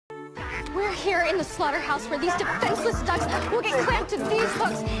We're here in the slaughterhouse where these defenseless ducks will get clamped to these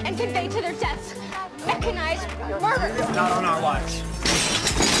hooks and conveyed to their deaths. Mechanized murder. Not on our watch.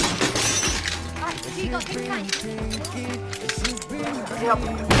 All right, here you go. Take time.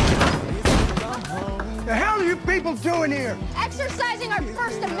 The hell are you people doing here? Exercising our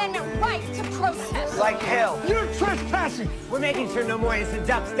First Amendment right to protest. Like hell. You're trespassing. We're making sure no more innocent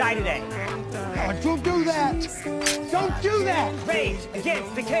ducks die today. Don't do that. Don't do that. Rage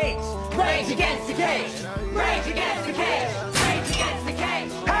against the cage. Rage against the cage! Rage against the cage! Rage against the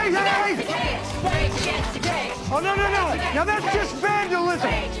cage! Hey, Against the hey! cage! Rage against the cage! Oh, no. Now that's just vandalism.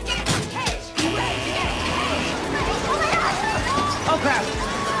 Rage against the cage! Rage against the cage! I'll pass.